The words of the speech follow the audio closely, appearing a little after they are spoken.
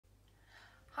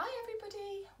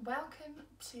everybody, welcome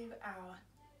to our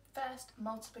first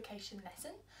multiplication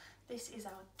lesson. This is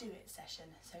our do it session.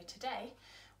 So today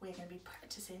we're going to be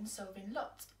practicing solving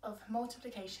lots of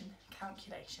multiplication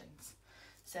calculations.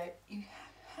 So you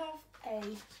have a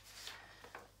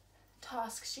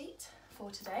task sheet for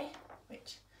today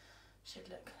which should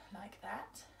look like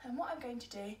that, and what I'm going to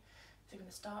do is I'm going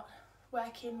to start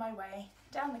working my way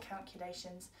down the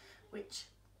calculations, which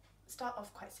start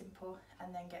off quite simple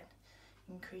and then get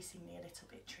increasingly a little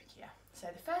bit trickier. So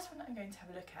the first one that I'm going to have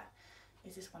a look at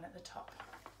is this one at the top.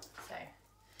 So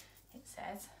it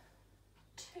says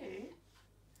 2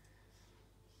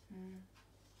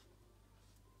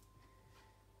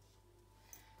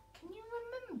 Can you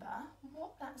remember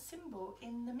what that symbol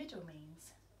in the middle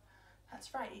means?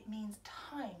 That's right, it means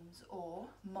times or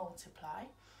multiply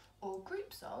or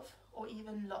groups of or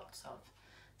even lots of.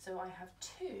 So I have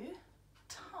 2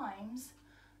 times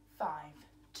 5.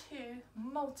 2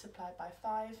 multiplied by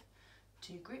 5,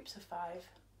 2 groups of 5,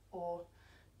 or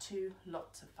 2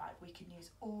 lots of 5. We can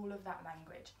use all of that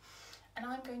language. And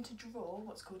I'm going to draw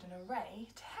what's called an array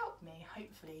to help me.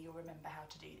 Hopefully you'll remember how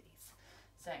to do these.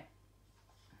 So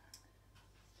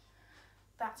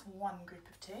that's one group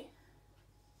of 2,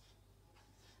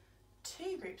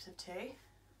 2 groups of 2,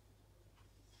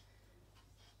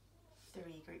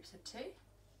 3 groups of 2,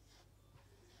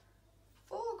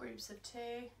 4 groups of 2,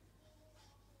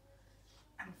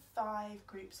 and 5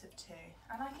 groups of 2.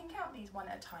 And I can count these one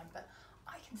at a time, but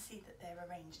I can see that they're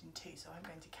arranged in 2, so I'm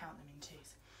going to count them in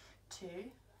 2s.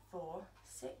 2, 4,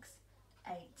 6,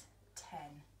 8, 10,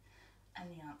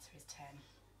 and the answer is 10.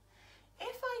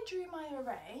 If I drew my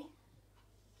array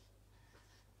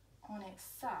on its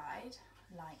side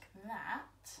like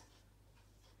that,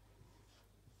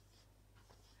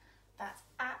 that's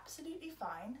absolutely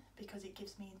fine because it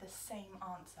gives me the same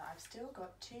answer. I've still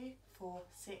got 2, 4,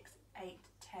 6, 8,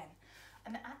 10.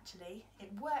 And actually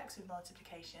it works with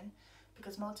multiplication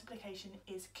because multiplication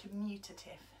is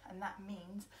commutative, and that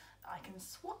means that I can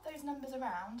swap those numbers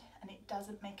around and it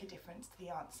doesn't make a difference to the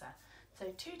answer.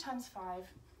 So 2 times 5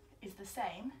 is the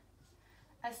same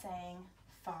as saying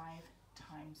 5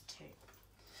 times 2.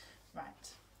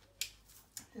 Right,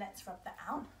 let's rub that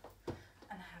out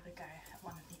and have a go at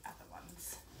one of the other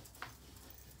ones.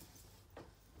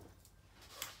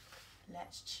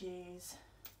 Let's choose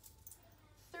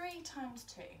 3 times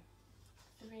 2.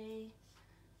 3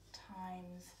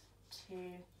 times 2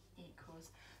 equals.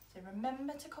 So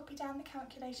remember to copy down the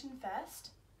calculation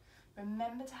first.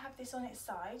 Remember to have this on its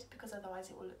side because otherwise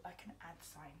it will look like an add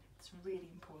sign. It's really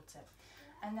important.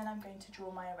 And then I'm going to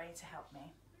draw my array to help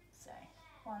me. So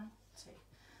 1, 2.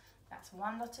 That's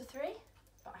one lot of 3,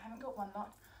 but I haven't got one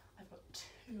lot. I've got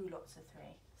 2 lots of 3.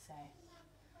 So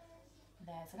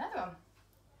there's another one.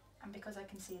 And because I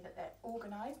can see that they're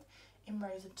organised in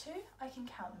rows of 2, I can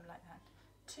count them like that.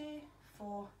 2,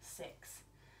 4, 6.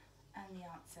 And the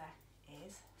answer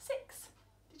is 6.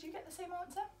 Did you get the same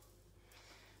answer?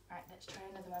 Right, let's try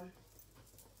another one.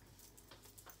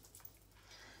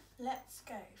 Let's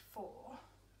go for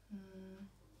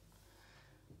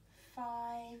 5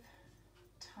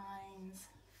 times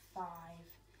 5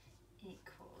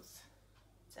 equals.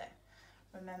 So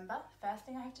remember, first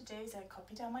thing I have to do is I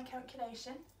copy down my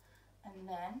calculation, and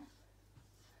then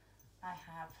I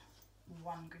have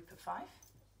one group of 5,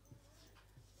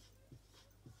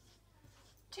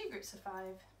 2 groups of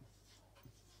 5,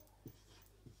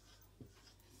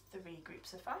 3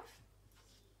 groups of 5,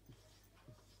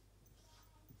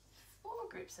 4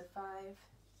 groups of 5,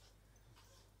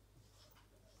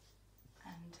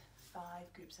 and 5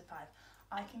 groups of 5.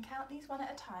 I can count these one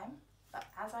at a time, but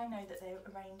as I know that they're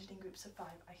arranged in groups of 5,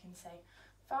 I can say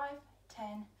 5,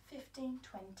 10, 15,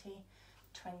 20,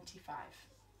 25.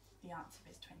 The answer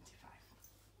is 25.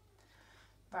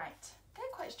 Right,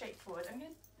 they're quite straightforward. I'm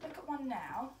going to look at one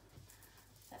now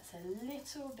that's a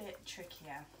little bit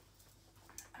trickier,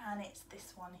 and it's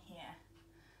this one here.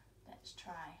 Let's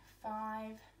try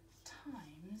 5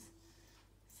 times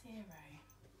 0.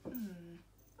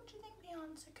 What do you think the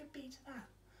answer could be to that?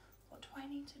 What do I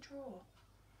need to draw?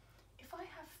 If I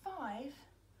have 5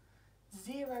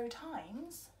 0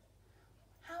 times,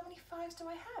 how many 5s do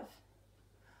I have?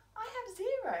 I have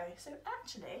 0, so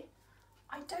actually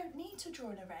I don't need to draw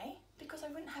an array because I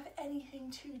wouldn't have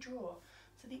anything to draw.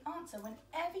 So the answer,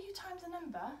 whenever you times a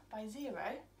number by 0,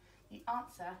 the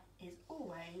answer is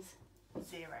always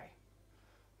 0.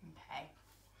 Okay.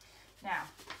 Now,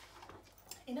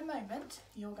 in a moment,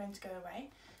 you're going to go away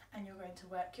and you're going to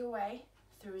work your way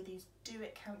through these do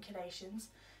it calculations,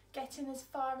 getting as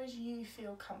far as you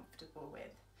feel comfortable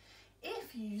with.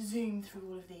 If you zoom through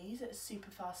all of these at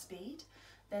super fast speed,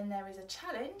 Then there is a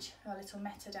challenge, our little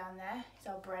meta down there is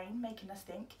our brain making us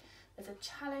think. There's a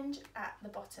challenge at the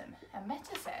bottom, and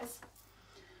meta says,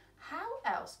 how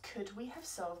else could we have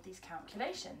solved these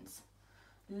calculations?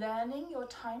 Learning your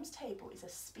times table is a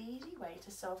speedy way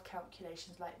to solve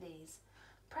calculations like these.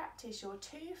 Practice your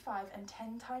 2, 5 and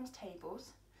 10 times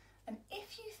tables, and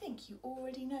if you think you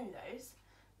already know those,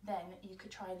 then you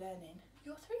could try learning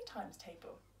your 3 times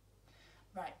table.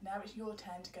 Right, now it's your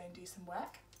turn to go and do some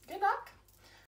work. Good luck!